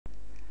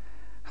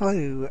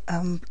Hello.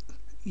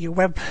 Your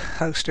web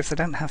host, if they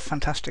don't have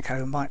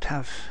Fantastico, might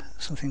have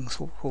something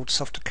called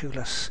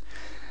Softaculous,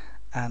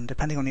 and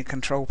depending on your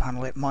control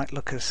panel, it might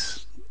look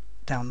as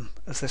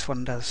this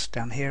one does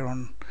down here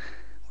on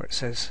where it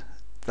says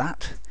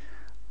that,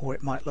 or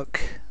it might look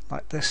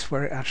like this,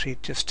 where it actually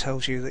just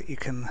tells you that you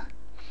can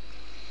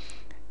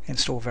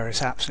install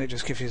various apps, and it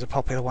just gives you the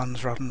popular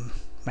ones rather than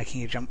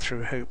making you jump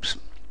through hoops.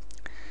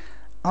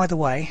 Either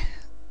way,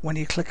 when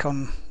you click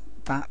on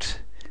that,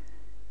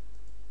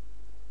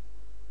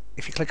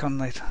 if you click on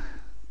the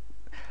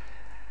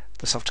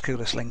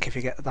Softaculous link, if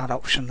you get that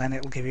option, then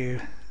it'll give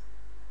you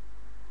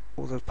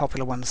all the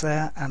popular ones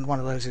there, and one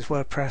of those is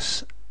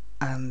WordPress,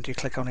 and you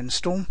click on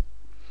install,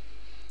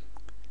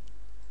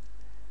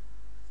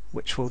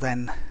 which will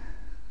then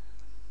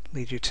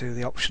lead you to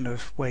the option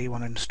of where you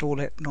want to install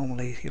it.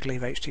 Normally you'd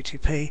leave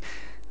HTTP.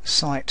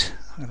 Site,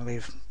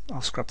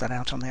 I'll scrub that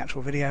out on the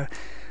actual video.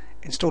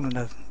 Install in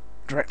a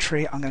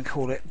directory, I'm going to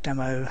call it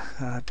demo,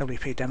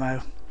 WP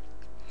demo.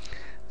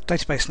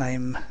 Database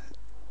name,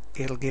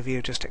 it'll give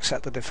you just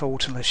accept the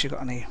default unless you've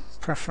got any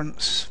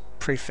preference.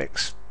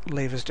 Prefix,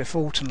 leave as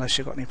default unless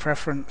you've got any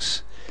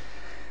preference.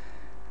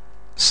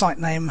 Site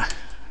name,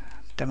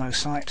 demo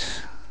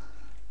site.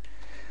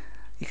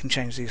 You can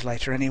change these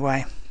later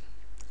anyway.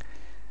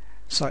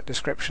 Site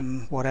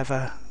description,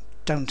 whatever.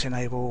 Don't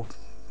enable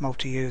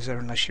multi-user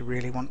unless you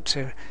really want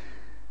to.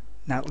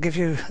 Now it'll give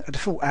you a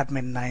default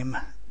admin name.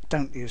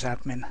 Don't use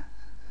admin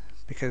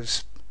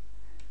because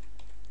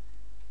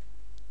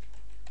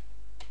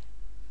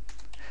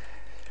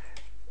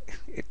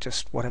it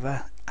just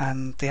whatever.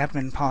 And the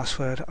admin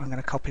password, I'm going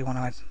to copy one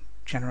I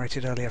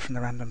generated earlier from the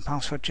random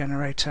password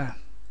generator.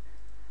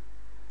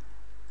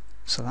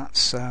 So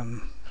that's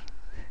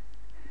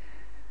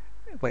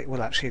it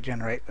will actually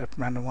generate a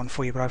random one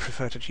for you, but I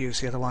prefer to use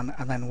the other one.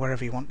 And then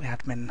wherever you want the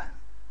admin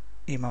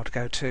email to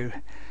go to,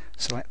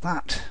 select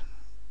that,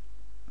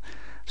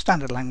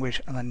 standard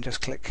language, and then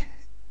just click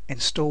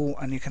install.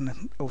 And you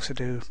can also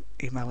do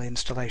email the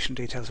installation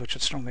details, which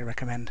I'd strongly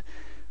recommend,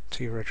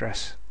 to your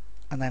address.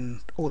 And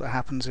then all that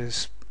happens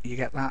is you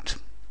get that.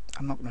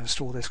 I'm not going to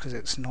install this because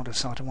it's not a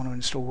site I want to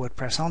install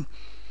WordPress on,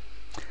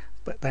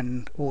 but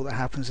then all that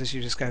happens is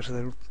you just go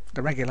to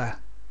the regular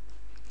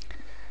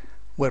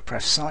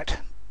WordPress site,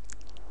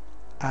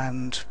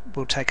 and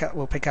we'll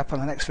pick up on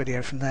the next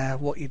video from there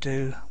what you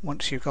do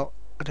once you've got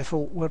a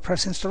default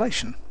WordPress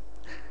installation.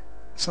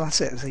 So that's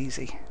it. It's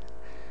easy.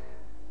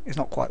 It's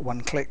not quite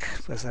one click,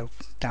 as they'll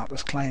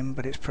doubtless claim,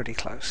 but it's pretty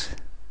close.